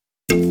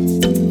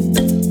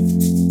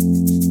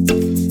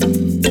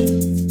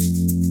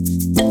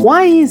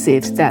Why is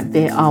it that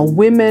there are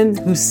women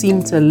who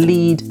seem to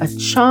lead a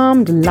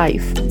charmed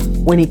life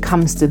when it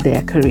comes to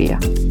their career?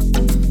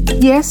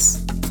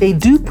 Yes, they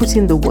do put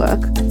in the work.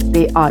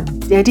 They are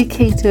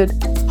dedicated,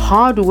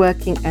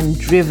 hardworking, and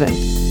driven.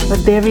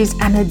 But there is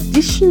an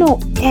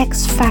additional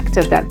X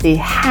factor that they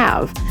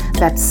have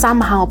that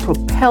somehow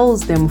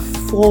propels them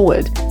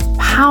forward,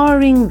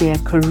 powering their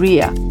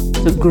career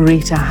to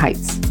greater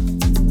heights.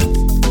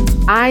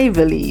 I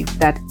believe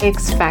that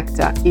X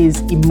factor is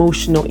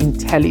emotional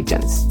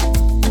intelligence.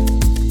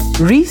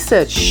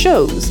 Research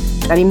shows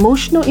that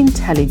emotional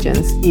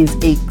intelligence is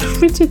a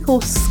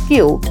critical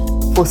skill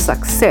for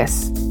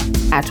success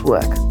at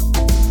work.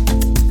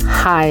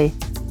 Hi,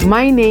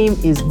 my name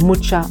is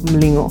Mucha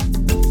Mlingo.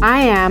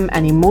 I am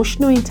an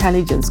emotional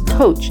intelligence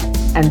coach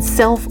and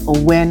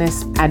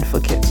self-awareness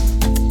advocate.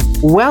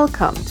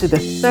 Welcome to the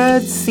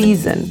third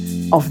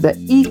season of the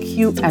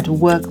EQ at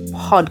Work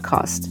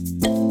podcast,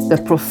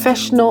 the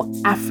Professional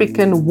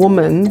African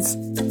Woman's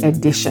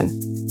Edition.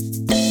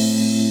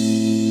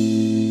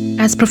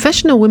 As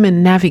professional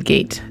women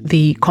navigate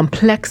the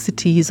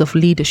complexities of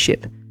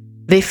leadership,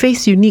 they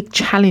face unique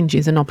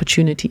challenges and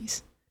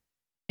opportunities.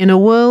 In a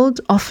world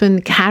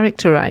often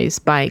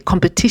characterized by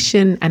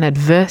competition and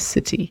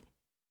adversity,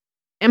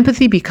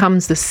 empathy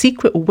becomes the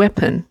secret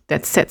weapon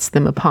that sets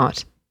them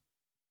apart.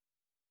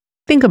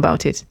 Think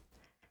about it.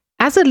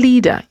 As a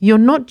leader, you're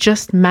not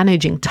just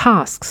managing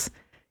tasks,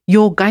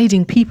 you're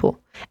guiding people.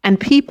 And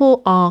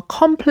people are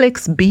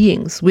complex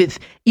beings with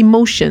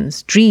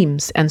emotions,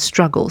 dreams, and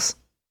struggles.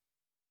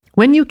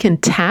 When you can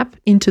tap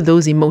into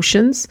those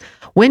emotions,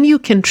 when you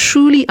can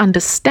truly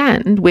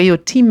understand where your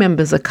team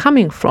members are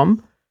coming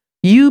from,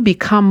 you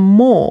become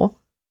more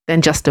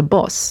than just a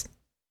boss.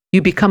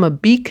 You become a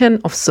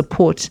beacon of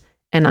support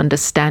and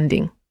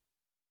understanding.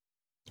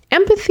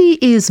 Empathy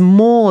is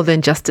more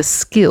than just a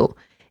skill.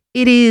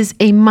 It is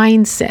a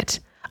mindset,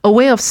 a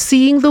way of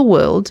seeing the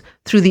world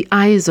through the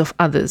eyes of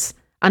others,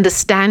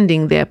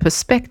 understanding their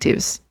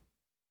perspectives.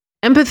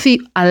 Empathy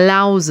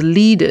allows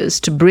leaders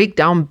to break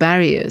down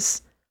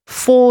barriers,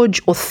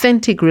 forge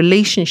authentic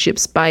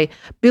relationships by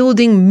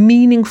building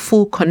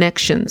meaningful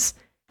connections,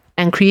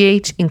 and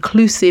create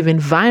inclusive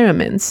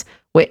environments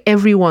where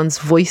everyone's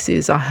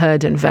voices are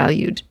heard and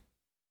valued.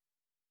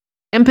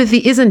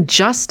 Empathy isn't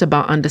just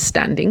about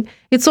understanding,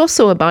 it's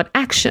also about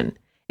action.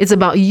 It's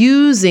about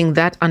using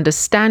that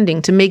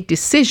understanding to make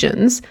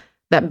decisions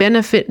that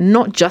benefit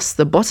not just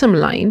the bottom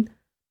line,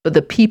 but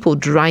the people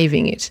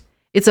driving it.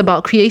 It's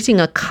about creating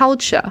a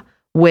culture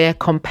where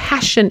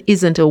compassion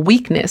isn't a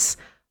weakness,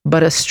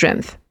 but a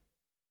strength.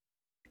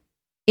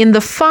 In the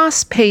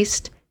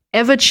fast-paced,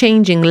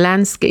 ever-changing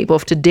landscape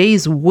of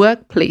today's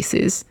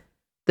workplaces,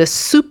 the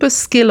super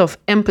skill of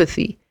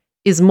empathy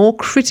is more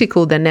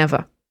critical than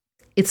ever.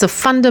 It's a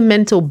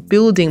fundamental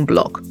building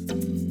block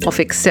of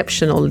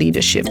exceptional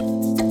leadership.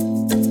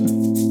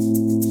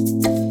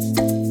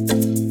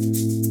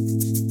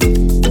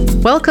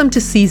 Welcome to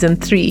Season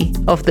 3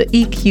 of the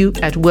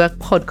EQ at Work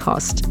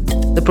podcast,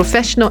 the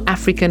Professional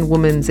African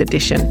Woman's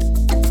Edition.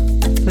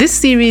 This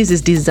series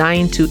is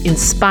designed to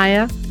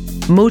inspire,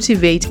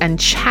 motivate, and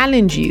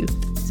challenge you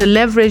to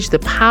leverage the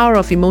power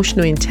of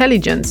emotional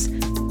intelligence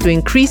to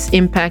increase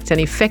impact and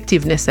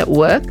effectiveness at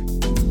work,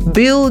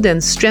 build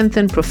and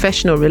strengthen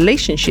professional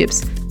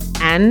relationships,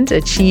 and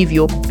achieve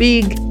your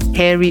big,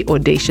 hairy,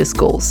 audacious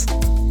goals.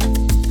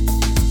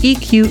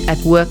 EQ at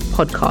Work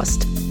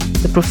podcast,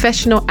 the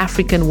Professional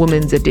African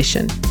Woman's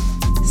Edition,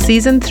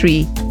 Season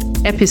 3,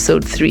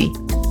 Episode 3,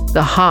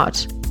 The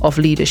Heart of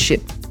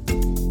Leadership.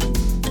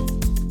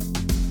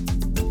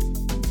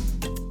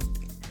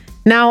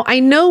 Now, I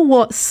know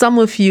what some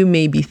of you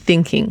may be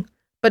thinking,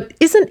 but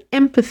isn't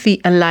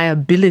empathy a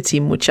liability,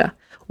 Mucha?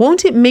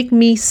 Won't it make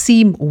me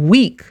seem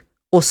weak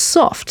or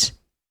soft?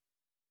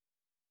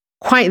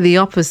 Quite the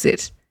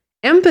opposite.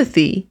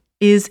 Empathy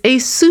is a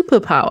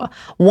superpower,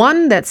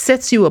 one that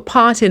sets you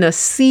apart in a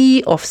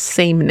sea of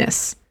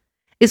sameness.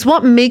 It's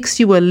what makes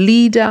you a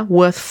leader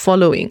worth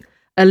following,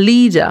 a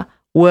leader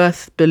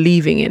worth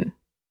believing in.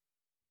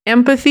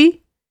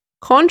 Empathy,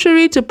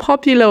 contrary to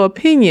popular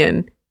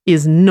opinion,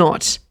 is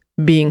not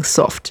being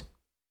soft.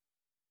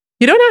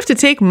 You don't have to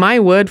take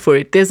my word for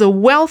it. There's a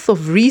wealth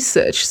of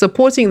research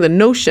supporting the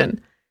notion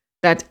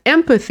that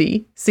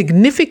empathy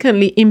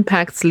significantly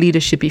impacts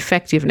leadership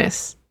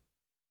effectiveness.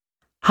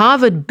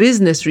 Harvard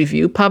Business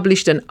Review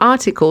published an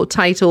article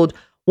titled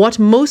 "What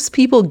Most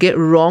People Get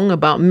Wrong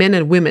About Men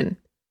and Women: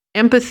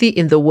 Empathy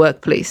in the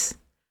Workplace,"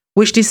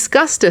 which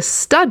discussed a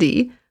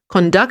study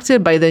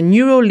conducted by the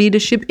Neuro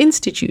Leadership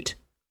Institute.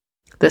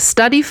 The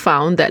study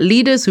found that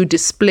leaders who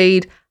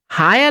displayed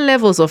higher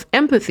levels of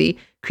empathy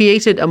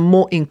created a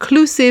more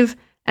inclusive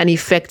and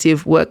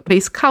effective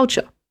workplace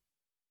culture.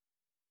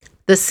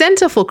 The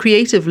Center for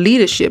Creative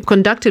Leadership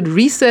conducted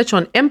research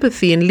on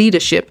empathy in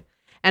leadership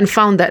and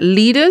found that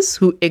leaders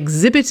who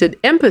exhibited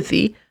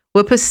empathy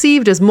were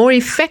perceived as more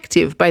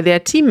effective by their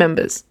team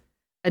members.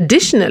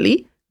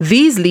 Additionally,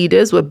 these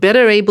leaders were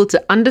better able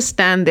to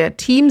understand their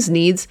team's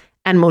needs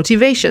and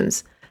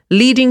motivations,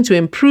 leading to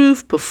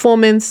improved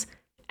performance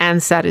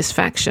and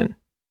satisfaction.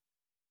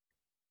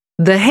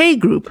 The Hay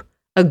Group,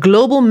 a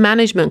global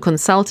management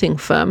consulting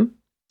firm,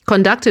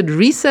 conducted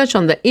research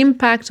on the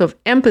impact of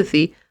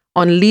empathy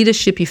on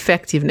leadership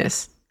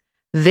effectiveness.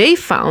 They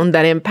found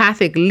that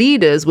empathic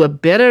leaders were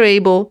better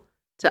able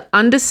to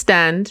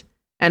understand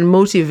and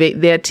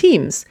motivate their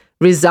teams,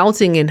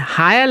 resulting in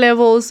higher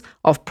levels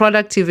of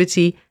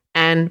productivity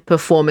and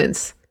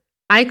performance.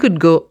 I could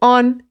go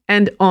on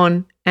and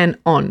on and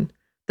on.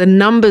 The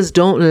numbers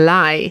don't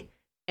lie.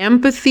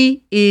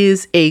 Empathy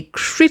is a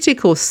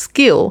critical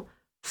skill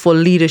for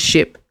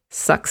leadership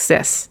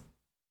success.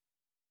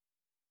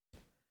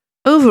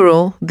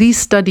 Overall, these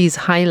studies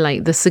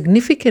highlight the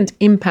significant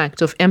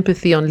impact of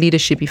empathy on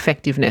leadership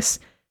effectiveness,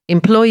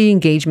 employee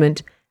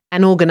engagement,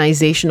 and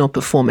organizational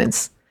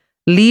performance.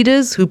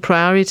 Leaders who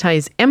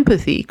prioritize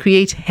empathy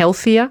create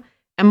healthier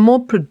and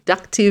more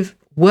productive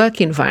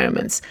work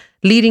environments,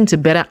 leading to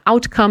better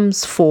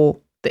outcomes for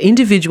the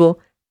individual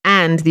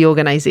and the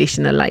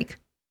organization alike.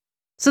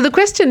 So the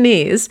question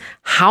is,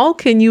 how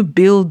can you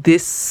build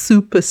this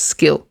super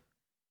skill?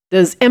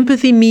 Does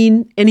empathy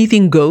mean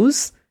anything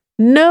goes?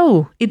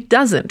 No, it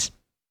doesn't.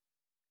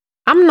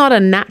 I'm not a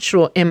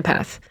natural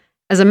empath.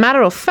 As a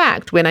matter of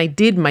fact, when I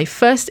did my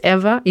first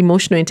ever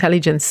emotional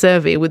intelligence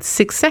survey with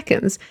 6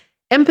 seconds,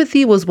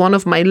 empathy was one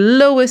of my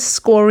lowest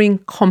scoring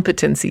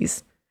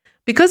competencies.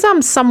 Because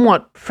I'm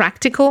somewhat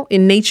practical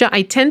in nature,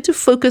 I tend to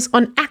focus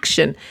on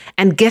action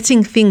and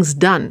getting things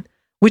done,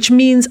 which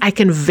means I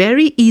can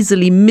very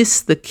easily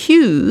miss the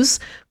cues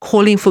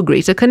calling for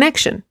greater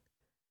connection.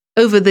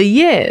 Over the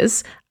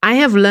years, I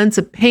have learned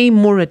to pay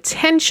more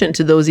attention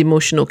to those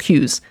emotional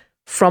cues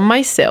from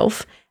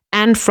myself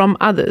and from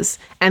others,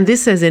 and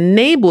this has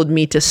enabled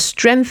me to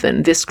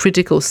strengthen this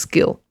critical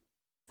skill.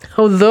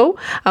 Although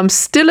I'm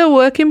still a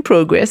work in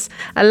progress,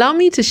 allow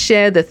me to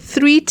share the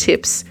 3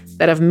 tips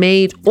that have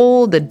made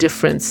all the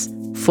difference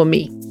for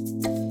me.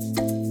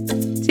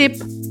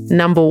 Tip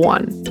number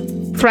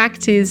 1,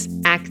 practice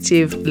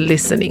active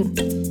listening.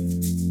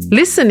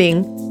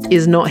 Listening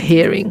is not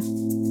hearing.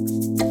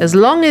 As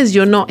long as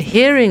you're not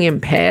hearing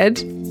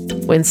impaired,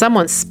 when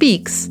someone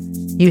speaks,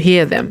 you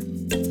hear them.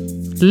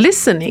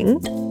 Listening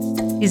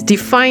is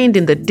defined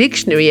in the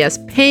dictionary as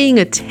paying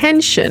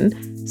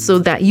attention so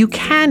that you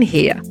can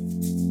hear.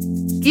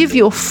 Give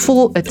your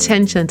full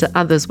attention to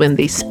others when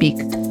they speak.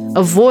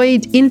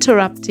 Avoid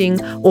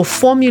interrupting or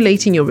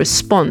formulating your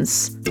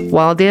response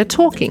while they're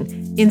talking.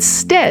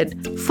 Instead,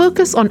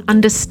 focus on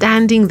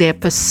understanding their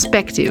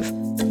perspective,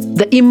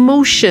 the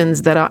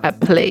emotions that are at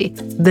play,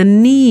 the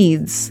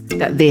needs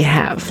that they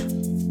have.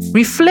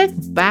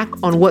 Reflect back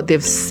on what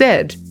they've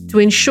said to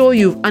ensure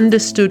you've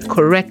understood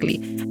correctly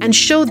and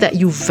show that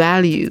you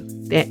value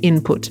their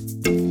input.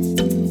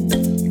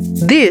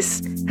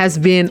 This has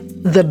been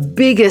the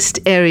biggest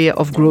area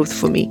of growth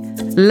for me,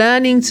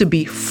 learning to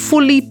be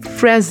fully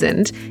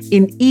present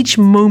in each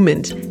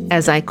moment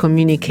as I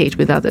communicate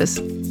with others.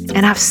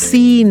 And I've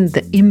seen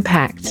the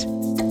impact.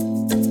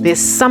 There's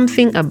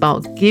something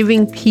about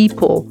giving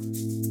people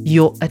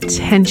your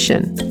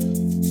attention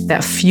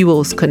that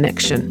fuels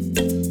connection.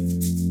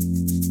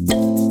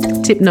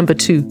 Tip number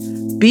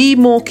 2, be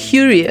more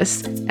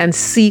curious and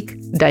seek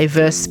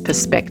diverse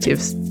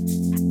perspectives.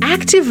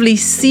 Actively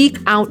seek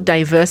out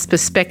diverse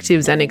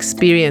perspectives and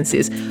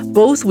experiences,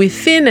 both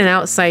within and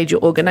outside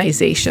your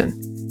organization.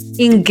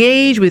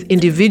 Engage with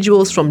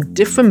individuals from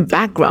different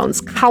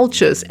backgrounds,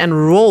 cultures,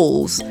 and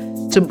roles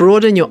to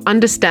broaden your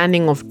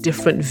understanding of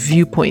different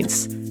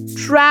viewpoints.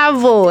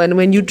 Travel, and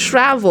when you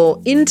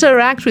travel,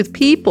 interact with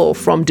people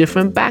from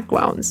different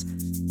backgrounds.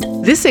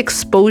 This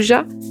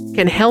exposure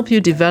can help you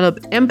develop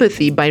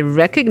empathy by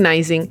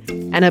recognizing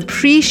and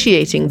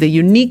appreciating the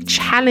unique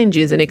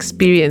challenges and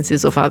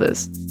experiences of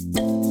others.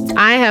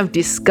 I have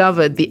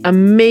discovered the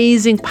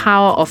amazing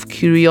power of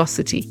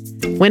curiosity.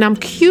 When I'm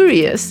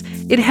curious,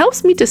 it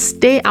helps me to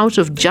stay out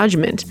of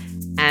judgment,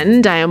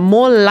 and I am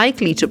more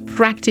likely to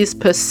practice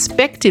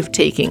perspective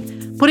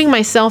taking, putting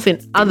myself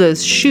in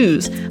others'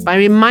 shoes by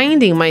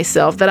reminding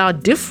myself that our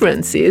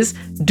differences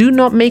do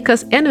not make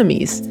us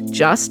enemies,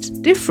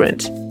 just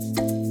different.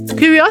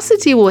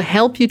 Curiosity will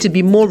help you to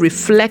be more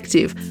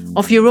reflective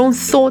of your own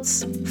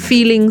thoughts,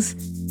 feelings,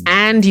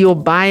 and your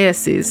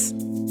biases.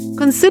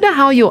 Consider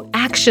how your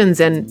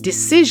actions and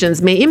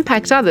decisions may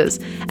impact others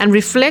and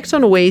reflect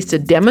on ways to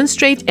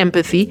demonstrate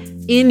empathy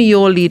in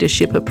your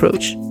leadership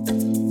approach.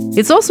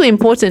 It's also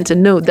important to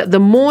note that the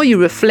more you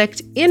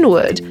reflect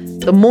inward,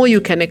 the more you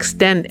can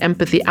extend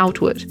empathy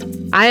outward.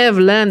 I have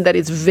learned that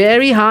it's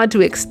very hard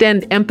to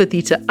extend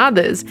empathy to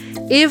others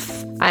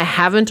if I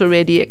haven't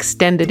already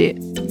extended it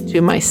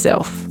to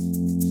myself.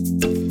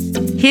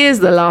 Here's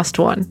the last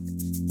one.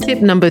 Tip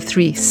number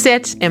 3,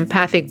 set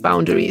empathic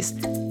boundaries.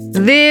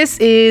 This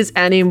is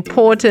an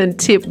important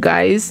tip,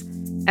 guys.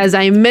 As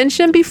I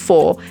mentioned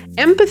before,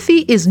 empathy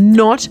is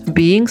not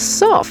being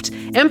soft.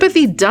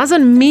 Empathy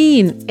doesn't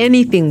mean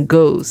anything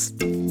goes.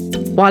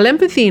 While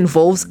empathy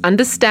involves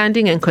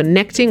understanding and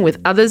connecting with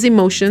others'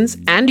 emotions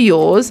and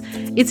yours,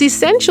 it's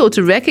essential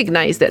to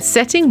recognize that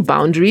setting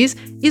boundaries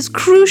is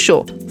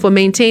crucial for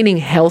maintaining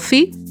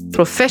healthy,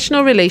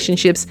 professional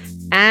relationships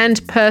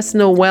and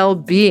personal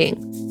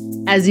well-being.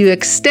 As you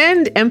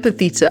extend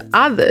empathy to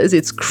others,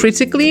 it's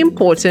critically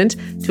important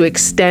to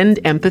extend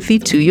empathy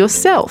to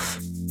yourself.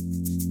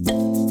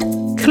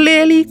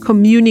 Clearly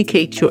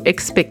communicate your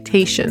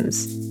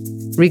expectations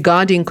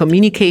regarding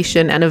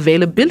communication and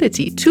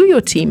availability to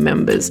your team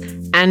members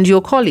and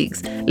your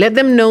colleagues. Let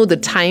them know the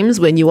times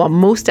when you are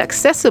most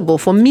accessible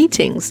for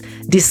meetings,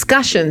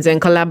 discussions,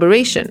 and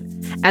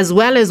collaboration, as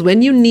well as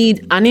when you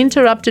need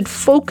uninterrupted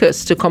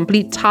focus to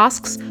complete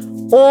tasks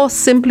or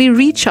simply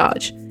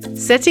recharge.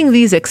 Setting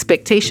these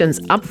expectations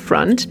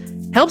upfront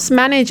helps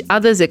manage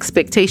others'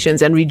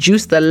 expectations and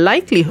reduce the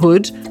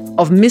likelihood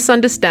of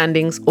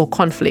misunderstandings or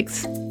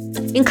conflicts.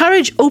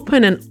 Encourage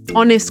open and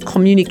honest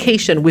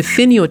communication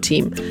within your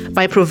team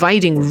by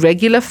providing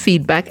regular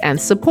feedback and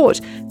support.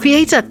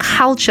 Create a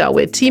culture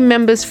where team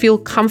members feel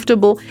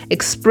comfortable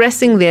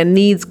expressing their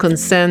needs,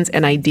 concerns,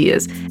 and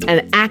ideas,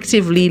 and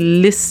actively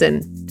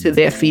listen to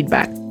their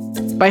feedback.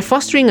 By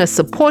fostering a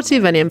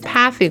supportive and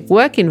empathic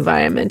work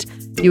environment,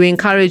 you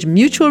encourage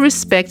mutual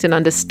respect and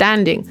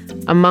understanding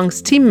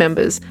amongst team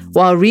members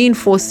while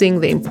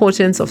reinforcing the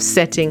importance of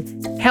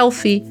setting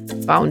healthy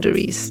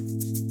boundaries.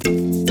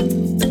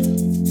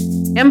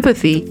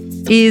 Empathy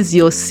is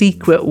your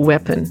secret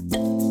weapon.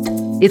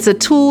 It's a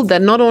tool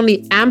that not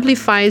only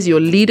amplifies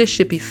your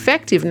leadership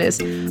effectiveness,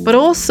 but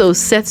also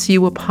sets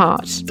you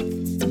apart.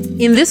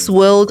 In this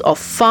world of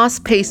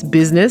fast-paced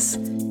business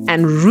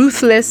and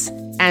ruthless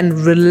and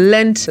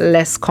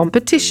relentless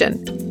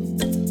competition,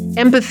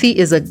 empathy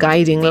is a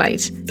guiding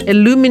light,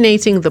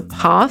 illuminating the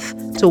path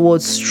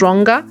towards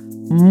stronger,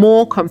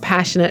 more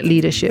compassionate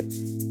leadership.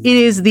 It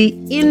is the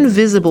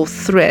invisible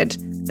thread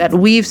that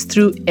weaves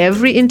through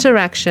every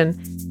interaction,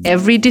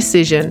 every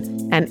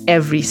decision, and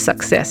every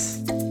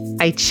success.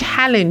 I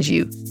challenge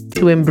you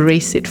to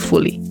embrace it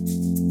fully.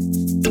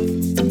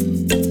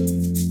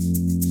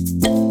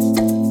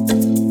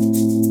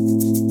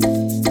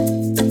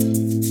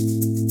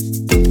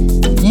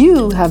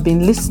 You have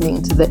been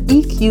listening to the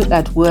EQ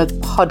at Work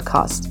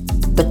podcast,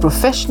 the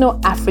Professional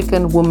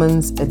African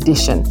Woman's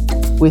Edition,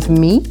 with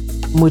me,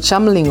 Mucha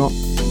Mlingo,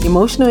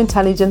 emotional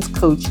intelligence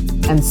coach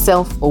and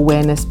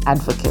self-awareness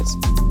advocate.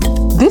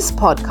 This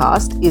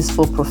podcast is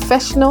for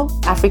professional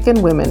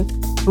African women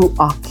who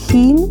are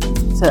keen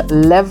to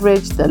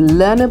leverage the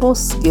learnable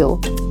skill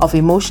of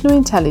emotional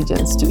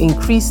intelligence to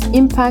increase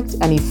impact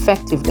and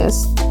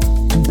effectiveness,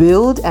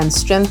 build and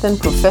strengthen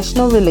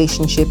professional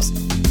relationships,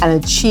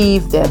 and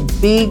achieve their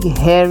big,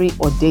 hairy,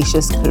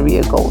 audacious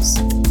career goals.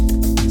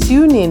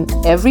 Tune in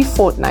every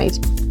fortnight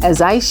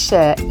as I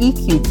share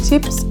EQ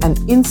tips and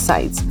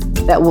insights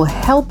that will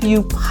help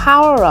you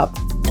power up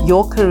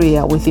your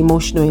career with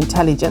emotional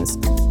intelligence,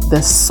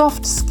 the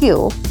soft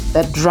skill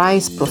that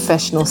drives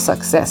professional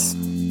success.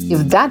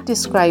 If that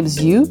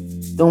describes you,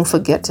 don't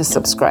forget to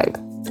subscribe.